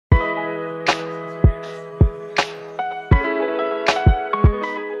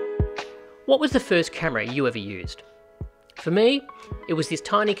What was the first camera you ever used? For me, it was this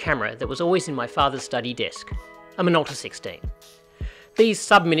tiny camera that was always in my father's study desk, a Minolta 16. These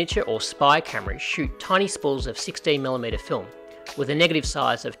Subminature or spy cameras shoot tiny spools of 16mm film with a negative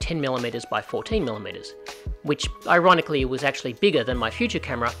size of 10mm by 14mm, which ironically was actually bigger than my future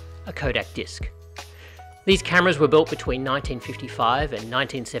camera, a Kodak disc. These cameras were built between 1955 and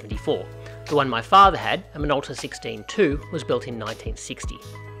 1974. The one my father had, a Minolta 16-2, was built in 1960.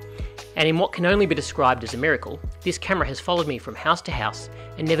 And in what can only be described as a miracle, this camera has followed me from house to house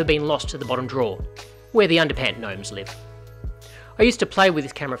and never been lost to the bottom drawer, where the underpant gnomes live. I used to play with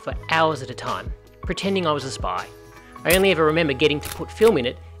this camera for hours at a time, pretending I was a spy. I only ever remember getting to put film in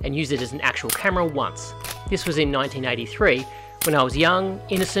it and use it as an actual camera once. This was in 1983, when I was young,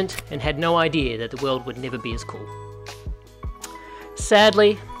 innocent, and had no idea that the world would never be as cool.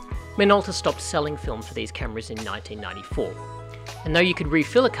 Sadly, Minolta stopped selling film for these cameras in 1994. And though you could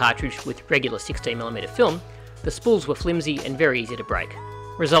refill a cartridge with regular 16mm film, the spools were flimsy and very easy to break,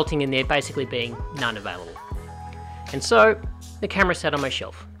 resulting in there basically being none available. And so, the camera sat on my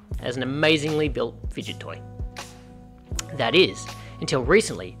shelf, as an amazingly built fidget toy. That is, until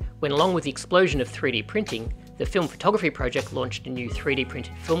recently, when along with the explosion of 3D printing, the Film Photography Project launched a new 3D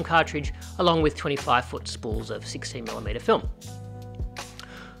printed film cartridge along with 25-foot spools of 16mm film.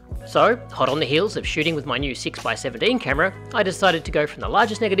 So, hot on the heels of shooting with my new 6x17 camera, I decided to go from the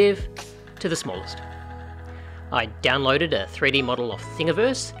largest negative to the smallest. I downloaded a 3D model of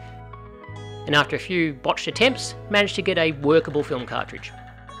Thingiverse, and after a few botched attempts, managed to get a workable film cartridge.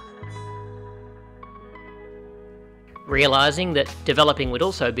 Realising that developing would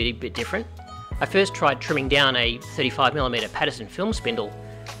also be a bit different, I first tried trimming down a 35mm Patterson film spindle,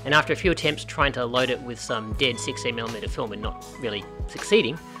 and after a few attempts trying to load it with some dead 16mm film and not really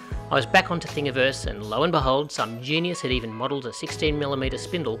succeeding, I was back onto Thingiverse, and lo and behold, some genius had even modelled a 16mm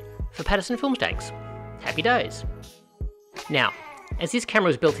spindle for Patterson film tanks. Happy days. Now, as this camera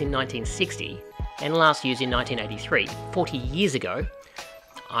was built in 1960 and last used in 1983, 40 years ago,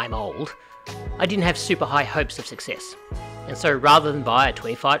 I'm old, I didn't have super high hopes of success. And so rather than buy a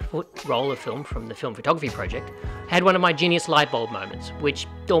 25-foot roll of film from the Film Photography Project, I had one of my genius light bulb moments, which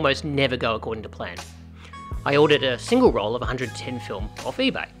almost never go according to plan. I ordered a single roll of 110 film off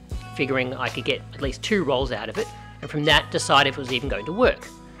eBay, figuring I could get at least 2 rolls out of it, and from that decide if it was even going to work.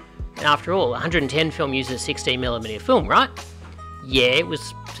 And after all, 110 film uses 16mm film, right? Yeah, it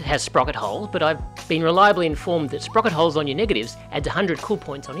has sprocket holes, but I've been reliably informed that sprocket holes on your negatives adds 100 cool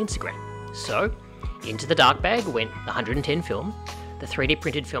points on Instagram. So, into the dark bag went the 110 film, the 3D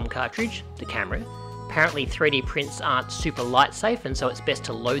printed film cartridge, the camera. Apparently 3D prints aren't super light safe, and so it's best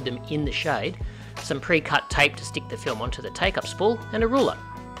to load them in the shade, some pre-cut tape to stick the film onto the take-up spool, and a ruler.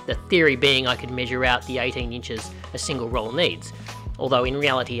 The theory being I could measure out the 18 inches a single roll needs, although in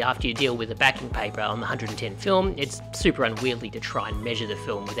reality after you deal with the backing paper on the 110 film, it's super unwieldy to try and measure the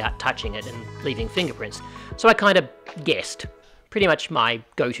film without touching it and leaving fingerprints, so I kind of guessed. Pretty much my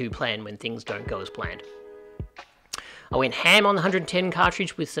go-to plan when things don't go as planned. I went ham on the 110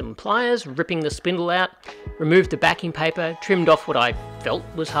 cartridge with some pliers, ripping the spindle out, removed the backing paper, trimmed off what I felt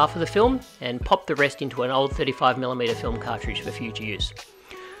was half of the film, and popped the rest into an old 35mm film cartridge for future use.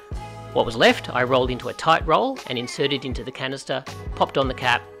 What was left, I rolled into a tight roll and inserted into the canister, popped on the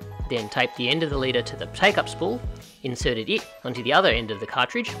cap, then taped the end of the leader to the take-up spool, inserted it onto the other end of the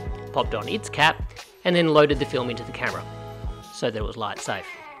cartridge, popped on its cap, and then loaded the film into the camera, so that it was light safe.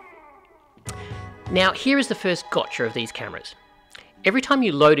 Now, here is the first gotcha of these cameras. Every time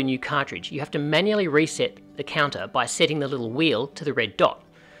you load a new cartridge, you have to manually reset the counter by setting the little wheel to the red dot.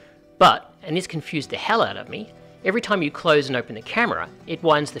 But, and this confused the hell out of me, every time you close and open the camera, it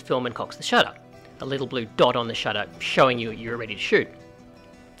winds the film and cocks the shutter. A little blue dot on the shutter showing you you're ready to shoot.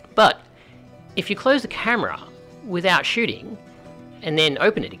 But, if you close the camera without shooting, and then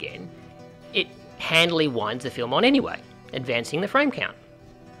open it again, it handily winds the film on anyway, advancing the frame count.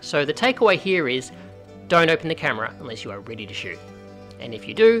 So the takeaway here is, don't open the camera unless you are ready to shoot. And if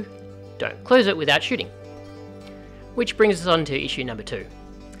you do, don't close it without shooting. Which brings us on to issue number 2.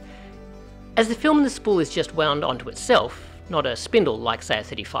 As the film in the spool is just wound onto itself, not a spindle like say a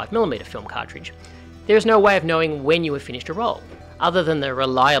 35mm film cartridge, there is no way of knowing when you have finished a roll, other than the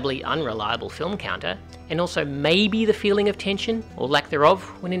reliably unreliable film counter, and also maybe the feeling of tension, or lack thereof,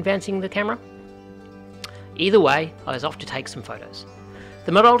 when advancing the camera. Either way, I was off to take some photos.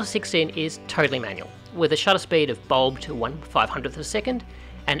 The Minolta 16 is totally manual, with a shutter speed of bulb to 1/500th of a second,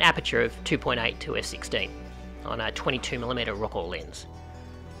 and aperture of 2.8 to f16 on a 22mm Rockall lens.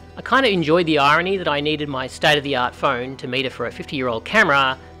 I kind of enjoyed the irony that I needed my state-of-the-art phone to meter for a 50-year-old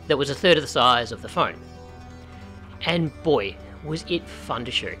camera that was a third of the size of the phone. And boy, was it fun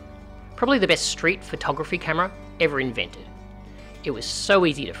to shoot. Probably the best street photography camera ever invented. It was so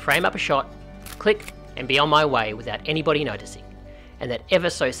easy to frame up a shot, click, and be on my way without anybody noticing, and that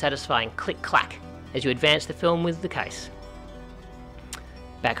ever so satisfying click-clack as you advance the film with the case.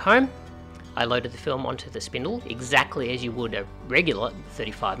 Back home, I loaded the film onto the spindle exactly as you would a regular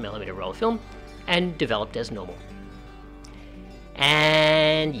 35mm roll film, and developed as normal.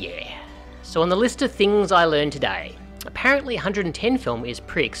 And yeah, so on the list of things I learned today, apparently 110 film is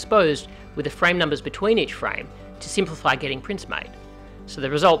pre-exposed with the frame numbers between each frame to simplify getting prints made. So the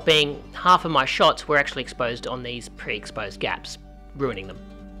result being half of my shots were actually exposed on these pre-exposed gaps, ruining them.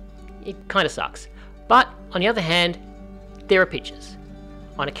 It kind of sucks. But on the other hand, there are pictures.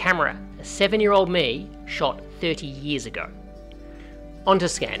 On a camera a 7-year-old me shot 30 years ago. On to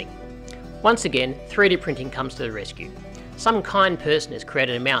scanning. Once again, 3D printing comes to the rescue. Some kind person has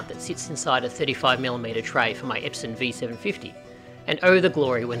created a mount that sits inside a 35mm tray for my Epson V750, and oh the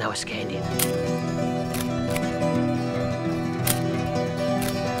glory when they were scanned in.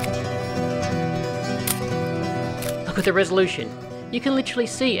 Look at the resolution. You can literally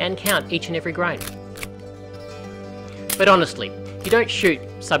see and count each and every grain. But honestly, you don't shoot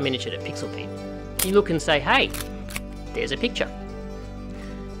Subminature to pixel peep. You look and say, hey, there's a picture.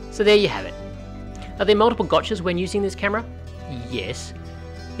 So there you have it. Are there multiple gotchas when using this camera? Yes.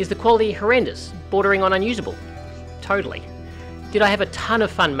 Is the quality horrendous, bordering on unusable? Totally. Did I have a ton of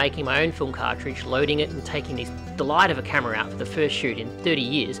fun making my own film cartridge, loading it and taking this delight of a camera out for the first shoot in 30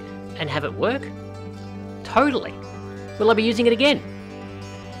 years and have it work? Totally. Will I be using it again?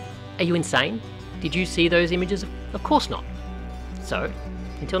 Are you insane? Did you see those images? Of course not. So,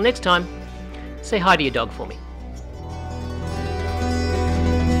 until next time, say hi to your dog for me.